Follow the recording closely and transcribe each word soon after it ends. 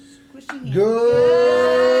pushing in.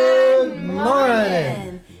 Good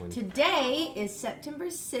morning. Today is September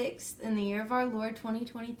 6th in the year of our Lord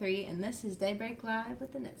 2023, and this is Daybreak Live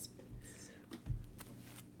with the Nesbits.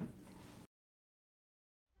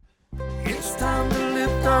 It's time to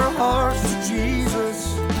lift our hearts to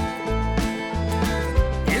Jesus.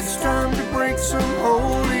 It's time to break some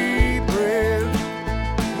holy bread.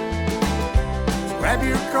 Grab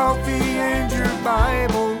your coffee and your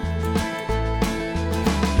Bible.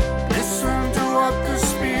 Listen to what the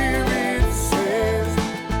Spirit says.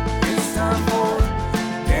 It's time for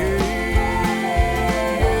daybreak.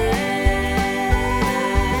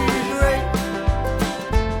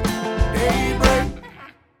 Daybreak.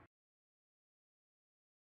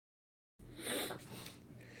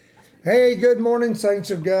 Hey, good morning,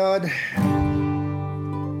 saints of God. Good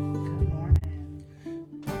morning.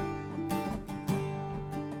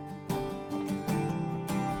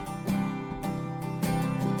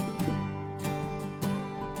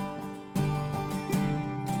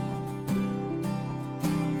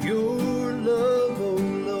 Your love, oh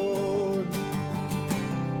Lord,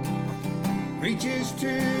 reaches to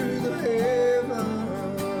the heavens.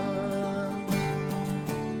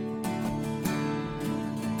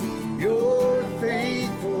 Your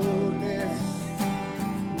faithfulness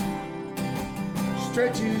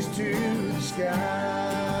stretches to the sky.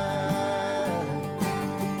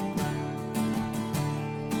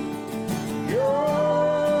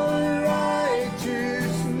 Your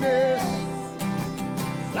righteousness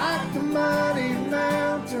like the mighty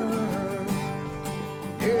mountain,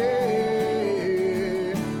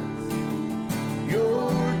 yeah.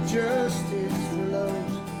 Your justice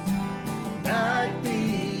flows like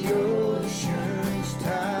the ocean's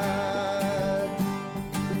tide.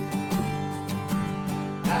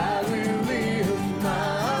 I will lift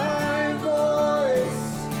my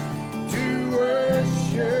voice to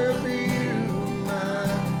worship you, my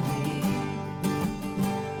King.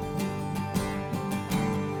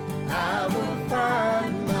 I will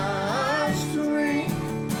find my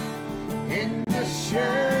strength in the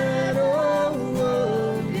shadow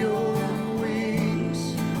of your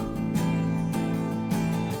wings.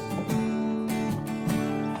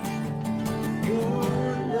 Your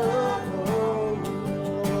love, oh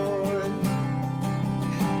Lord,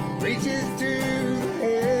 reaches to the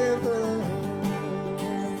heavens.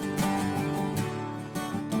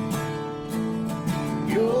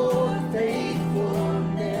 Your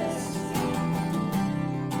faithfulness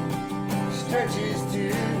stretches to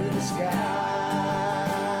the sky.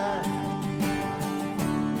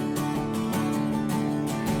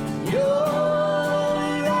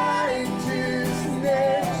 Your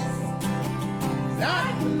righteousness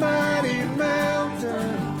like the mighty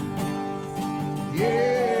mountain,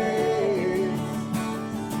 yes.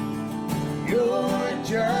 Your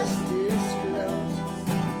justice flows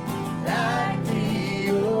like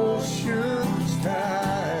the ocean's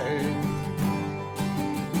tide.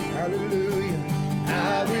 Hallelujah.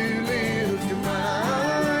 I will lift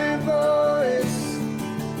my voice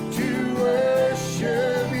to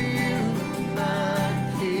worship you,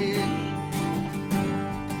 my King.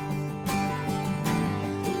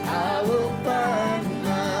 I will find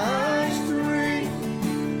my strength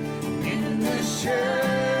in the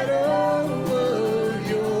shadow of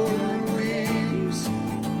your wings.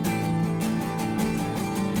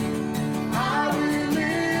 I will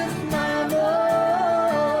lift my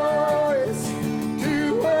voice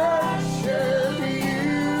to worship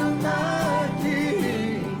you, my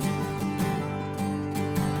King.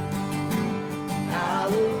 I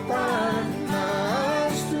will find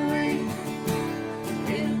my strength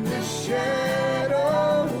in the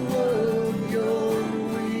shadow of your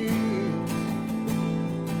wings.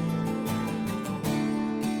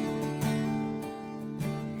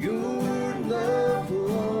 Your love,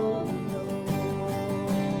 oh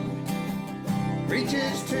Lord,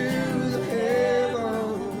 reaches to the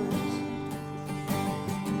heavens.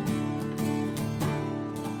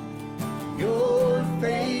 Your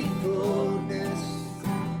faithfulness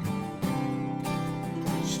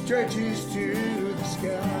stretches to the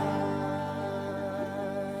sky.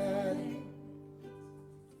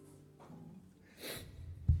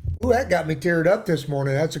 Ooh, that got me teared up this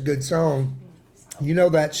morning. That's a good song. You know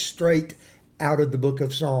that's straight out of the book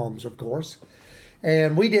of Psalms, of course.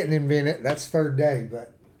 And we didn't invent it. That's third day.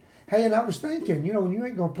 But hey, and I was thinking, you know, when you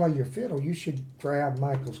ain't going to play your fiddle, you should grab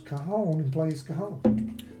Michael's cajon and play his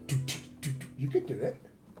cajon. You could do it.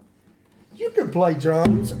 You can play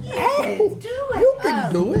drums. Oh, do it. You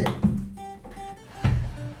can do it.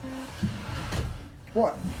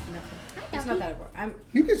 What? It's not that important.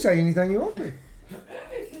 You can say anything you want to.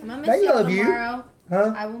 I'm gonna They miss y'all love you. tomorrow.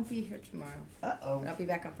 Huh? I won't be here tomorrow. Uh-oh. But I'll be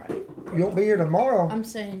back on Friday. You won't be here tomorrow. I'm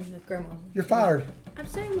staying with Grandma. You're fired. I'm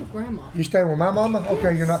staying with Grandma. You staying with my mama?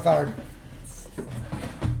 Okay, you're not fired.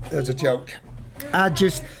 That's a joke. I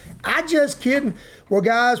just kidding. Well,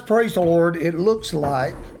 guys, praise the Lord. It looks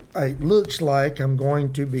like I'm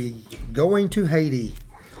going to be going to Haiti.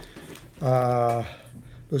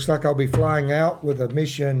 Looks like I'll be flying out with a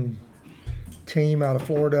mission team out of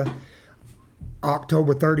Florida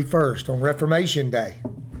October 31st on Reformation Day.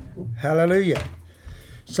 Hallelujah.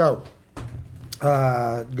 So,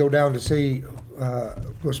 go down to see,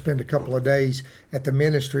 we'll spend a couple of days at the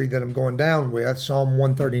ministry that I'm going down with, Psalm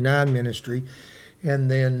 139 ministry, and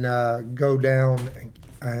then go down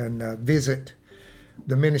and visit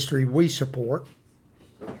the ministry we support.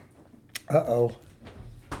 Uh-oh.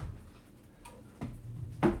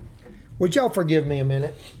 Would y'all forgive me a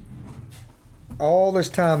minute? All this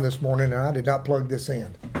time this morning, and I did not plug this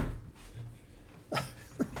in.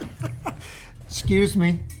 Excuse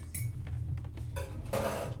me.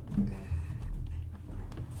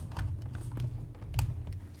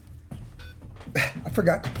 I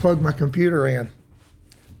forgot to plug my computer in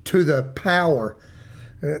to the power.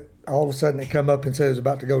 All of a sudden it come up and said it was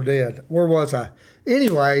about to go dead. Where was I?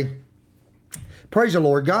 Anyway, praise the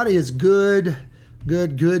Lord. God is good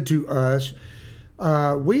to us.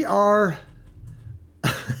 We are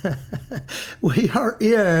we are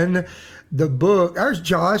in the book. There's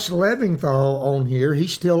Josh Leventhal on here.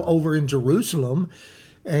 He's still over in Jerusalem,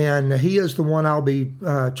 and he is the one I'll be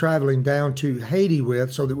traveling down to Haiti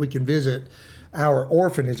with so that we can visit our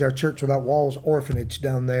orphanage, our Church Without Walls orphanage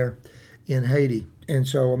down there in Haiti. And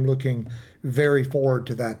so I'm looking very forward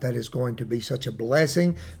to that. That is going to be such a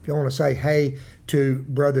blessing. If you want to say hey to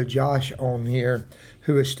Brother Josh on here,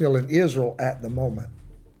 who is still in Israel at the moment.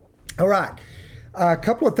 All right. A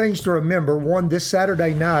couple of things to remember. One, this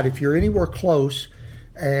Saturday night, if you're anywhere close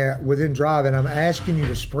within driving, I'm asking you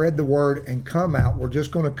to spread the word and come out. We're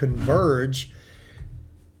just going to converge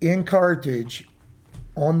in Carthage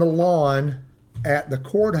on the lawn at the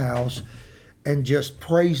courthouse and just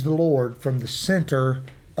praise the Lord from the center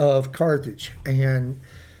of Carthage. And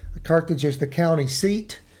Carthage is the county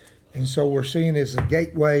seat, and so we're seeing it as the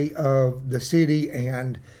gateway of the city,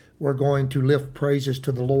 and we're going to lift praises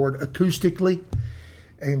to the Lord acoustically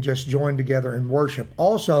and just join together in worship.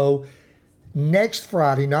 Also, next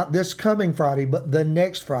Friday, not this coming Friday, but the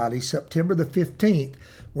next Friday, September the 15th,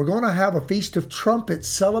 we're going to have a Feast of Trumpets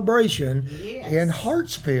celebration in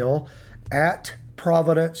Hartsville at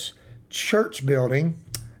Providence Church Building,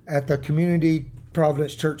 at the Community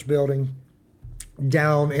Providence Church Building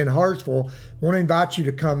down in Hartsville. I want to invite you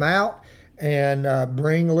to come out and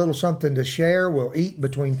bring a little something to share. We'll eat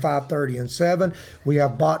between 5:30 and 7. We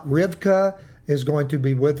have Bat Rivka is going to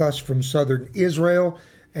be with us from southern Israel,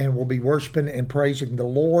 and we'll be worshiping and praising the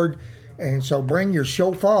Lord. And so bring your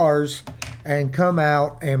shofars and come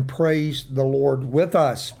out and praise the Lord with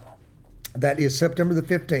us. That is September the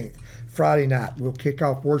 15th, Friday night. We'll kick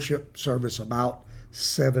off worship service about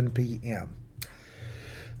 7 p.m.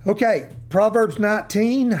 Okay, Proverbs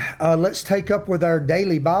 19. Let's take up with our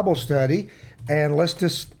daily Bible study, and let's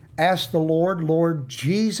just ask the Lord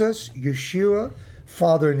Jesus, Yeshua,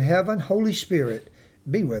 Father in heaven, Holy Spirit,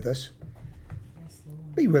 be with us.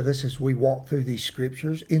 Be with us as we walk through these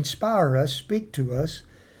scriptures. Inspire us, speak to us,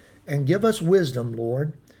 and give us wisdom,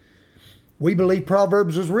 Lord. We believe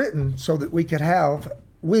Proverbs was written so that we could have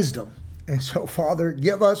wisdom. And so, Father,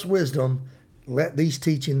 give us wisdom. Let these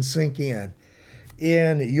teachings sink in.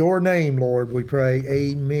 In your name, Lord, we pray.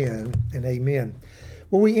 Amen and amen.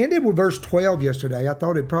 Well, we ended with verse 12 yesterday. I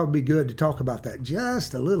thought it'd probably be good to talk about that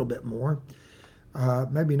just a little bit more.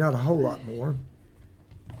 Maybe not a whole lot more.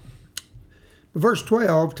 But verse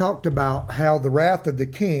 12 talked about how the wrath of the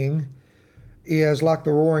king is like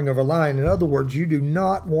the roaring of a lion. In other words, you do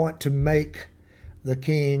not want to make the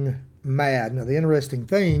king mad. Now, the interesting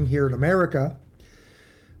thing here in America,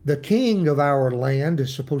 the king of our land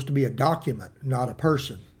is supposed to be a document, not a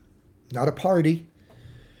person, not a party,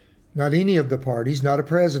 not any of the parties, not a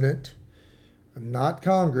president, not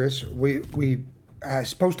Congress. We are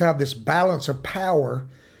supposed to have this balance of power,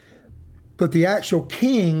 but the actual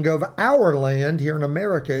king of our land here in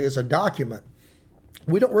America is a document.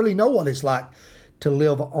 We don't really know what it's like to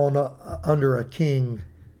live under a king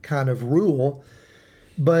kind of rule,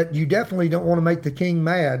 but you definitely don't want to make the king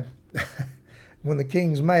mad. When the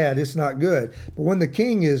king's mad, it's not good. But when the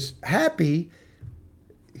king is happy,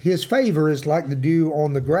 his favor is like the dew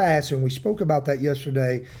on the grass, and we spoke about that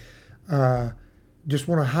yesterday. Just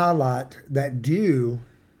want to highlight that dew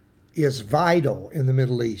is vital in the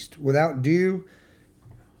Middle East. Without dew,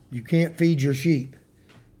 you can't feed your sheep.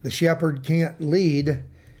 The shepherd can't lead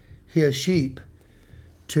his sheep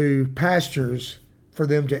to pastures for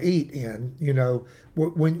them to eat in. You know,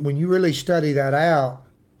 when you really study that out,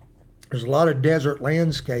 there's a lot of desert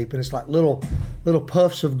landscape, and it's like little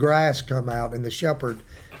puffs of grass come out, and the shepherd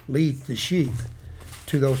leads the sheep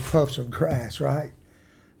to those puffs of grass, right?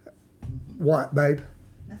 What, babe?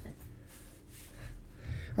 Nothing.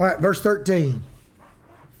 All right, verse 13.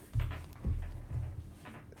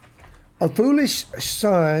 A foolish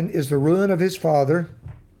son is the ruin of his father,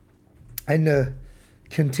 and the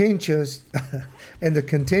contentions and the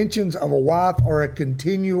contentions of a wife are a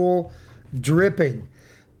continual dripping.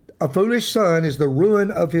 A foolish son is the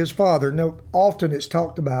ruin of his father. Now, often it's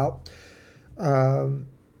talked about a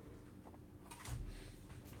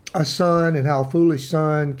son and how a foolish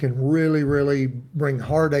son can really, really bring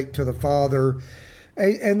heartache to the father.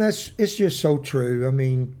 And it's just so true. I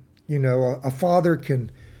mean, you know, a father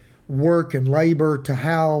can work and labor to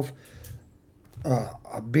have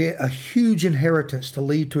a huge inheritance to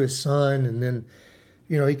leave to his son, and then,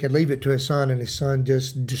 you know, he could leave it to his son, and his son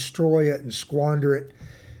just destroy it and squander it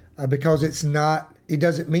because it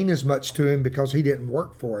doesn't mean as much to him because he didn't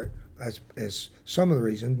work for it as some of the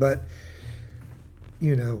reason, but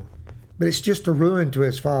it's just a ruin to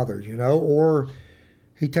his father, you know, or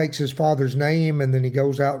he takes his father's name and then he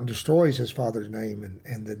goes out and destroys his father's name,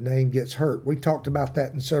 and the name gets hurt. We talked about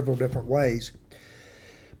that in several different ways.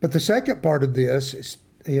 But the second part of this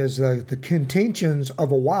is the contentions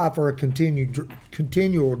of a wife are a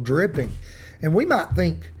continual dripping. And we might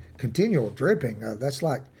think continual dripping, that's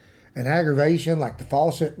like an aggravation, like the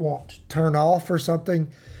faucet won't turn off or something.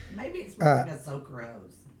 Maybe it's like a soak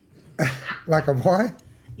rose. Like a what?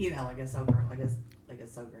 You know, like a soak rose, like a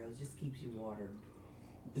soak rose just keeps you watered.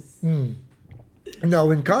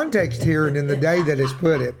 No, in context here and in the day that it's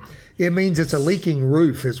put it means it's a leaking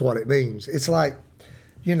roof is what it means. It's like,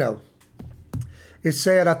 you know, it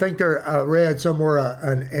said, I think I read somewhere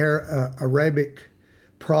an Arabic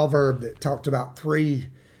proverb that talked about three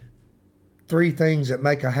things that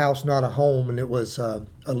make a house not a home, and it was a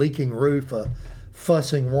leaking roof, a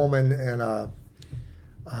fussing woman, and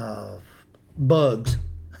bugs.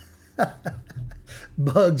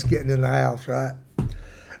 Bugs getting in the house, right?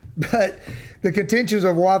 But the contentions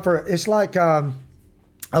of wife it's like a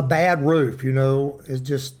bad roof, you know. It's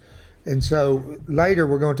just, and so later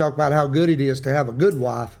we're going to talk about how good it is to have a good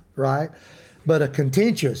wife, right? But the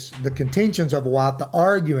contentions of a wife, the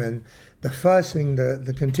arguing, the fussing,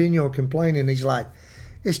 the continual complaining, he's like,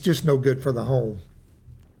 it's just no good for the home.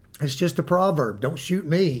 It's just a proverb. Don't shoot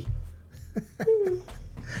me.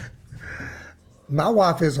 My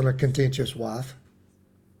wife isn't a contentious wife.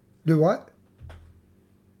 Do what?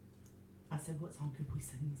 I said, what song did we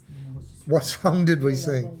sing? You know, What song did we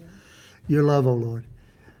sing? Your love, O Lord.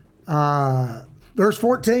 Verse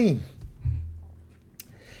 14.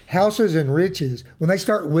 Houses and riches. When they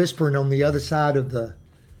start whispering on the other side of the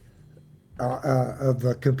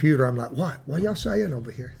computer, I'm like, what? What are y'all saying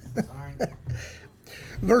over here? Sorry.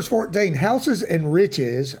 Verse 14. Houses and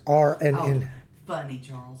riches are Funny,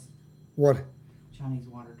 Charles. What? Chinese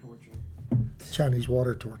water torture. Chinese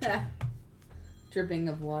water torture. Dripping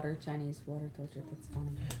of water, Chinese water torture. That's funny.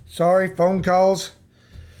 Sorry, phone calls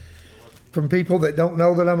from people that don't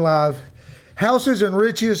know that I'm live. Houses and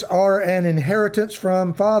riches are an inheritance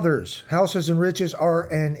from fathers. Houses and riches are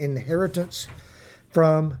an inheritance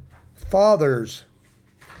from fathers.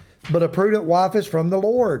 But a prudent wife is from the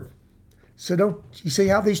Lord. So don't you see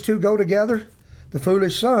how these two go together? The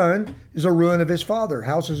foolish son is a ruin of his father.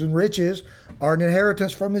 Houses and riches are an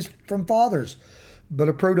inheritance from fathers. But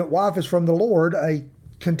a prudent wife is from the Lord. A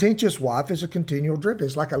contentious wife is a continual drip.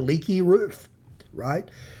 It's like a leaky roof, right?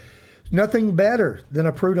 Nothing better than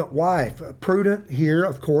a prudent wife. Prudent here,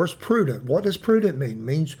 of course, prudent. What does prudent mean? It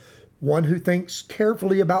means one who thinks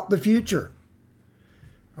carefully about the future.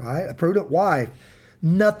 All right? A prudent wife.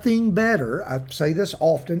 Nothing better, I say this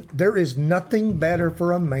often, there is nothing better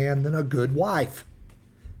for a man than a good wife.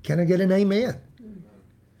 Can I get an amen?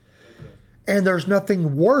 And there's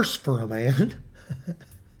nothing worse for a man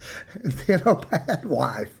than a bad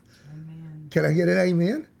wife. Amen. Can I get an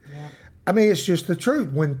amen? Yeah. I mean, it's just the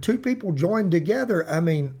truth. When two people join together, I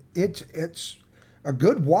mean, it's a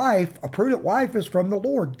good wife, a prudent wife is from the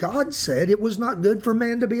Lord. God said it was not good for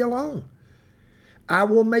man to be alone. I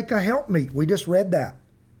will make a helpmeet. We just read that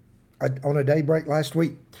on a daybreak last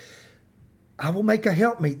week. I will make a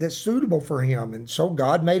helpmeet that's suitable for him. And so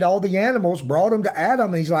God made all the animals, brought them to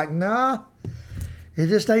Adam, and he's like, nah, it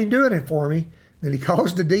just ain't doing it for me. Then he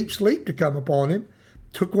caused a deep sleep to come upon him,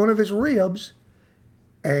 took one of his ribs,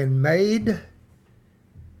 and made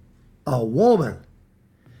a woman.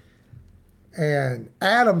 And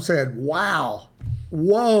Adam said, wow,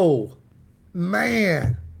 whoa,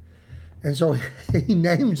 man. And so he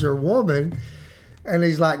names her woman, and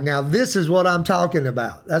he's like, now this is what I'm talking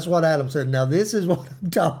about. That's what Adam said. Now this is what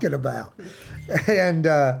I'm talking about. And,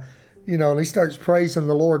 and he starts praising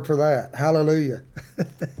the Lord for that. Hallelujah.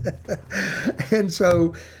 And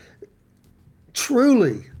so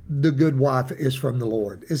truly the good wife is from the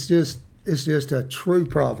Lord. It's just a true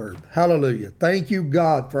proverb. Hallelujah. Thank you,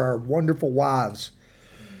 God, for our wonderful wives.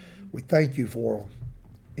 We thank you for them.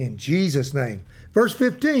 In Jesus' name. Verse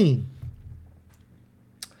 15.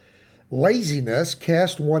 Laziness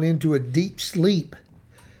casts one into a deep sleep,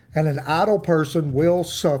 and an idle person will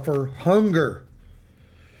suffer hunger.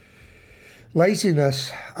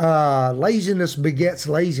 Laziness begets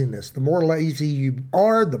laziness. The more lazy you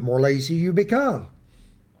are, the more lazy you become.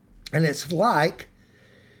 And it's like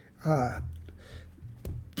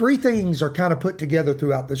three things are kind of put together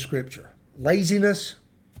throughout the scripture: laziness,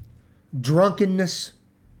 drunkenness,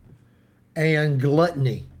 and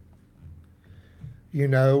gluttony.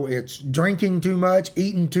 It's drinking too much,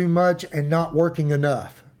 eating too much, and not working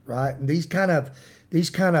enough, right? And these kind of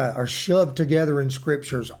are shoved together in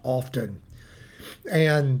scriptures often.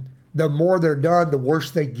 And the more they're done, the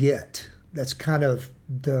worse they get. That's kind of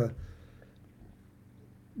the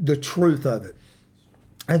truth of it.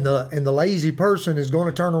 And the lazy person is going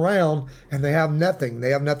to turn around and they have nothing.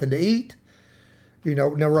 They have nothing to eat. Now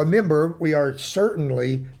remember, we are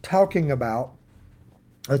certainly talking about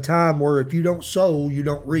a time where if you don't sow, you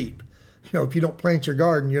don't reap. If you don't plant your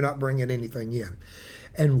garden, you're not bringing anything in.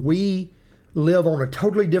 And we live on a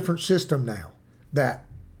totally different system now that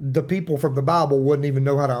the people from the Bible wouldn't even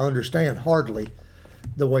know how to understand, hardly,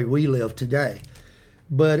 the way we live today.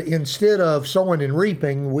 But instead of sowing and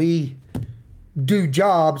reaping, we do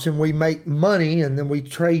jobs and we make money, and then we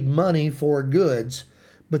trade money for goods.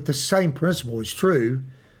 But the same principle is true,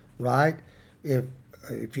 right?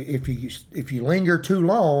 If you linger too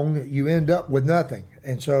long, you end up with nothing.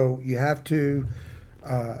 And so you have to,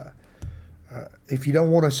 if you don't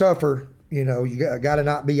want to suffer, you got to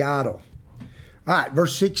not be idle. All right,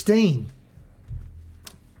 verse 16.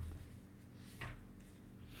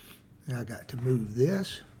 Now I got to move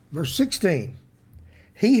this. Verse 16.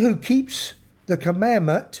 He who keeps the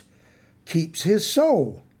commandment keeps his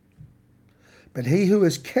soul, but he who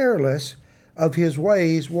is careless of his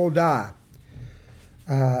ways will die.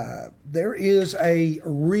 There is a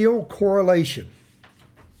real correlation.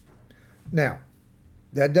 Now,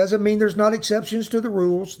 that doesn't mean there's not exceptions to the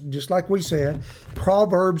rules. Just like we said,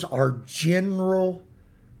 Proverbs are general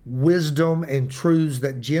wisdom and truths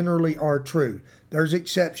that generally are true. There's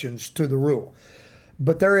exceptions to the rule.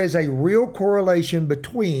 But there is a real correlation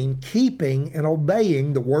between keeping and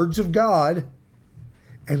obeying the words of God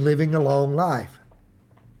and living a long life.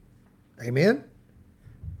 Amen?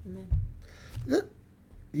 Amen.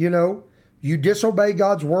 You disobey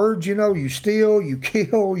God's words, you steal, you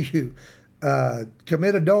kill, you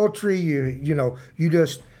commit adultery, you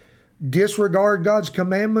just disregard God's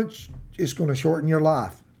commandments, it's going to shorten your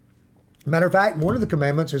life. Matter of fact, one of the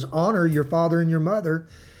commandments is honor your father and your mother.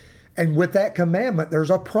 And with that commandment, there's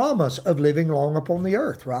a promise of living long upon the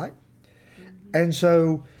earth, right? Mm-hmm. And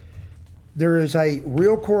so there is a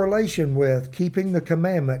real correlation with keeping the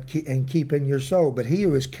commandment and keeping your soul. But he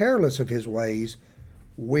who is careless of his ways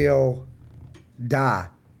will die.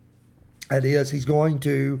 That is, he's going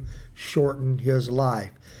to shorten his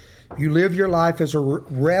life. If you live your life as a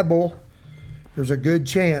rebel, there's a good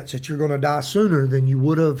chance that you're going to die sooner than you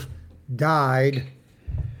would have died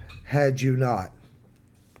had you not.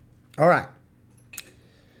 All right.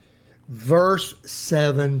 Verse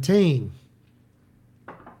 17.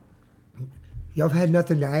 Y'all have had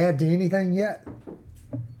nothing to add to anything yet?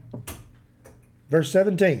 Verse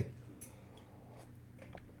 17.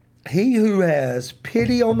 He who has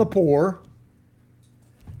pity on the poor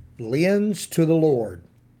lends to the Lord,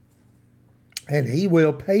 and he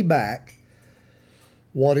will pay back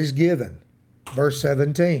what is given. Verse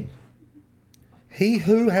 17. He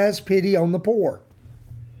who has pity on the poor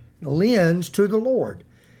lends to the Lord.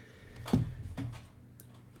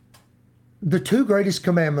 The two greatest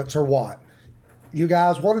commandments are what? You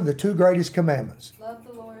guys, what are the two greatest commandments? Love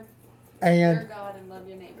the Lord, and your God, and love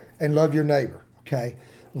your neighbor. And love your neighbor. Okay.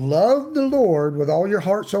 Love the Lord with all your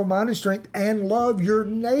heart, soul, mind, and strength, and love your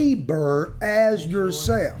neighbor as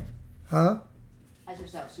yourself. Huh? As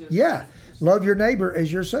yourself. Yeah. Love your neighbor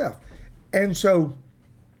as yourself. And so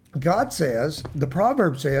God says, the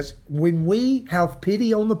proverb says, when we have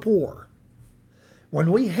pity on the poor,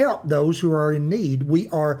 when we help those who are in need, we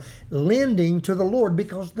are lending to the Lord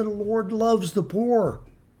because the Lord loves the poor.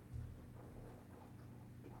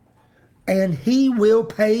 and he will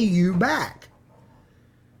pay you back.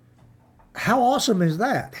 How awesome is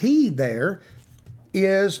that? He there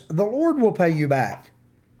is the Lord will pay you back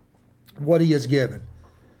what he has given.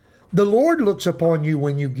 The Lord looks upon you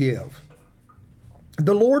when you give.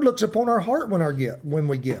 The Lord looks upon our heart when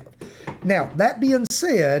we give. Now, that being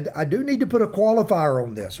said, I do need to put a qualifier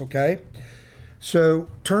on this, okay? So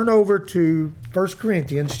turn over to 1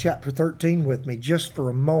 Corinthians chapter 13 with me just for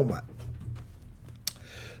a moment.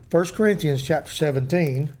 1 Corinthians chapter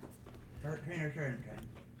 17. 13 or 17?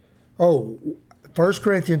 Oh, 1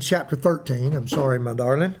 Corinthians chapter 13. I'm sorry, my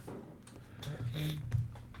darling.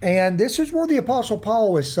 And this is where the Apostle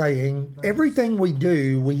Paul is saying, everything we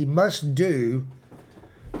do, we must do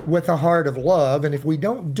with a heart of love. And if we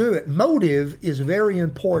don't do it, motive is very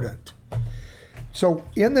important. So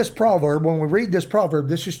in this proverb, when we read this proverb,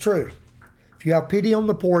 this is true. If you have pity on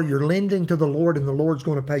the poor, you're lending to the Lord and the Lord's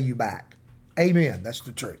going to pay you back. Amen. That's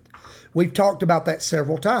the truth. We've talked about that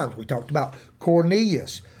several times. We talked about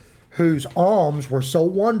Cornelius, whose alms were so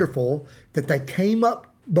wonderful that they came up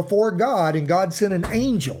before God, and God sent an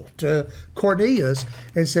angel to Cornelius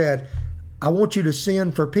and said, I want you to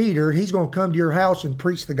send for Peter. He's going to come to your house and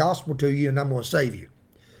preach the gospel to you, and I'm going to save you.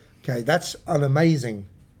 Okay, that's an amazing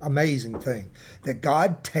thing, that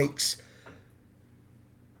God takes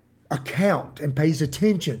account and pays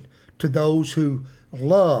attention to those who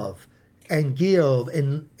love and give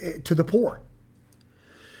and to the poor.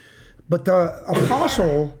 But the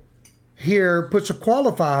apostle here puts a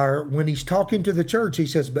qualifier when he's talking to the church. He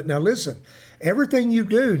says, but now listen, everything you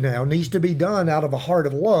do now needs to be done out of a heart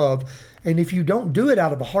of love. And if you don't do it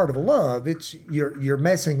out of a heart of love, you're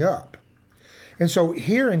messing up. And so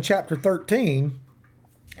here in chapter 13,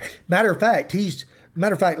 matter of fact,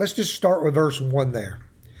 let's just start with verse 1 there.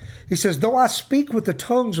 He says, though I speak with the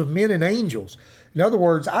tongues of men and angels. In other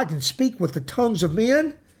words, I can speak with the tongues of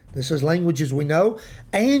men. This is languages we know.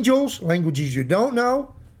 Angels, languages you don't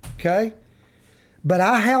know. Okay? But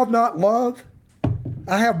I have not love.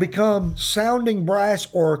 I have become sounding brass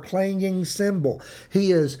or a clanging cymbal.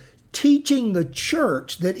 He is teaching the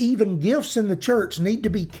church that even gifts in the church need to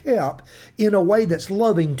be kept in a way that's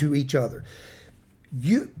loving to each other.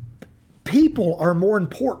 People are more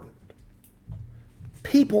important.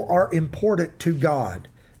 People are important to God,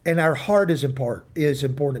 and our heart is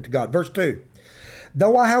important to God. Verse 2,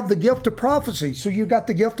 though I have the gift of prophecy. So you got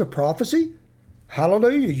the gift of prophecy?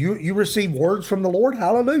 Hallelujah. You receive words from the Lord?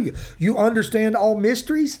 Hallelujah. You understand all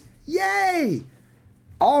mysteries? Yay.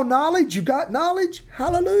 All knowledge? You got knowledge?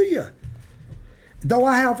 Hallelujah. Though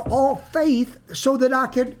I have all faith so that I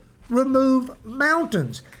can remove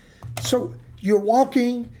mountains. So you're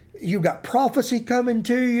walking, you got prophecy coming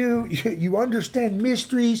to you, you understand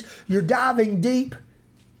mysteries, you're diving deep.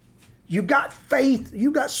 You got faith,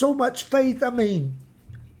 you got so much faith,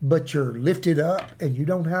 but you're lifted up and you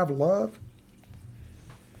don't have love.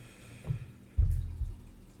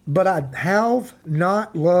 But I have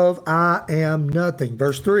not love, I am nothing.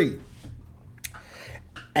 Verse 3.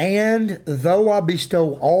 And though I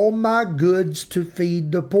bestow all my goods to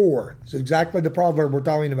feed the poor. It's exactly the proverb we're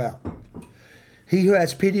talking about. He who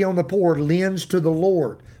has pity on the poor lends to the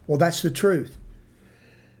Lord. Well, that's the truth.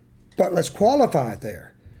 But let's qualify it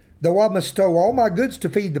there. Though I bestow all my goods to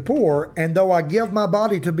feed the poor, and though I give my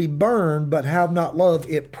body to be burned, but have not love,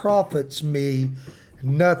 it profits me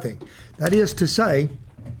nothing. That is to say,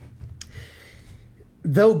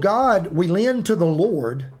 though we lend to the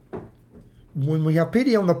Lord, when we have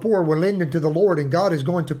pity on the poor, we're lending to the Lord, and God is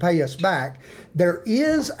going to pay us back. There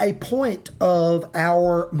is a point of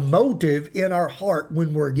our motive in our heart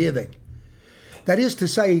when we're giving. That is to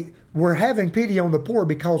say, we're having pity on the poor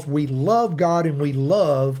because we love God and we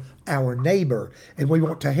love our neighbor, and we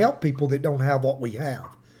want to help people that don't have what we have.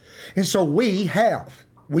 And so we have.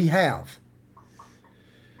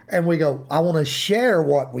 And we go, I want to share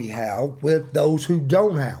what we have with those who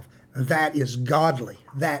don't have. That is godly.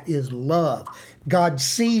 That is love. God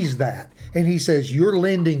sees that. And he says, you're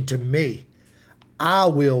lending to me. I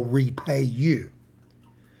will repay you.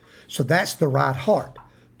 So that's the right heart.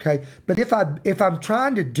 Okay. But if I'm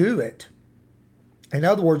trying to do it, in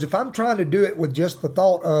other words, if I'm trying to do it with just the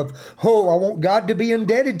thought of, oh, I want God to be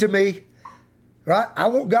indebted to me, right? I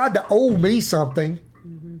want God to owe me something.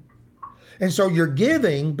 And so you're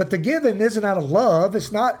giving, but the giving isn't out of love.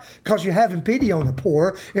 It's not because you're having pity on the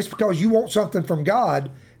poor. It's because you want something from God.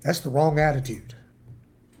 That's the wrong attitude.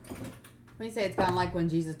 Let me say it's kind of like when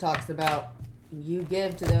Jesus talks about you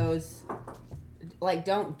give to those, like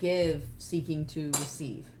don't give seeking to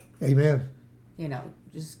receive. Amen.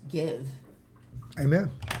 Just give. Amen.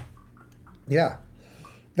 Yeah.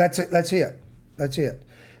 That's it.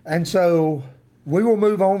 And so We will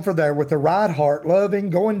move on from there with the right heart, loving,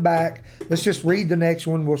 going back. Let's just read the next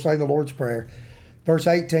one. We'll say the Lord's Prayer. Verse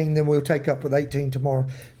 18, then we'll take up with 18 tomorrow.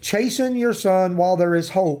 Chasten your son while there is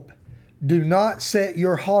hope. Do not set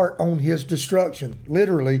your heart on his destruction.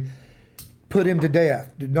 Literally, put him to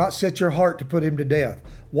death. Do not set your heart to put him to death.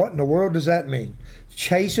 What in the world does that mean?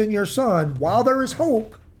 Chasten your son while there is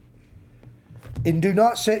hope, and do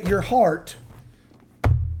not set your heart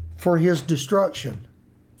for his destruction.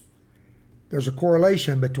 There's a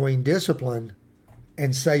correlation between discipline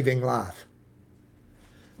and saving life.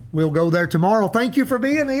 We'll go there tomorrow. Thank you for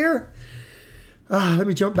being here. Let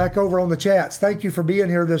me jump back over on the chats. Thank you for being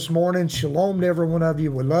here this morning. Shalom to every one of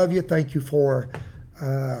you. We love you. Thank you for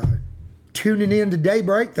tuning in to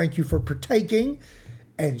Daybreak. Thank you for partaking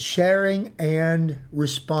and sharing and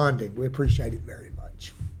responding. We appreciate it very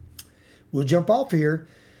much. We'll jump off here.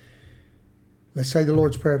 Let's say the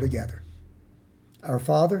Lord's Prayer together. Our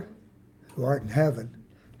Father, who art in heaven,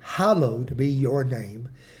 hallowed be your name.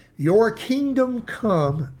 Your kingdom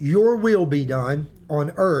come, your will be done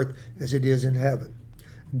on earth as it is in heaven.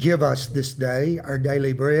 Give us this day our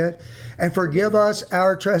daily bread, and forgive us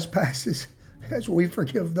our trespasses as we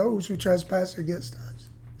forgive those who trespass against us.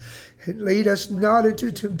 And lead us not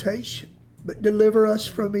into temptation, but deliver us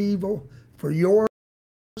from evil. For yours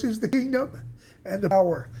is the kingdom and the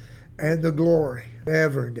power and the glory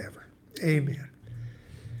ever and ever. Amen.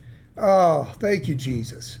 Oh, thank you,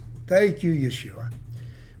 Jesus. Thank you, Yeshua.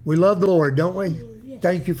 We love the Lord, don't we? Yes.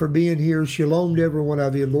 Thank you for being here. Shalom to every one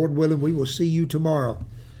of you. Lord willing, we will see you tomorrow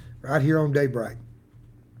right here on Daybreak.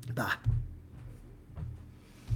 Bye.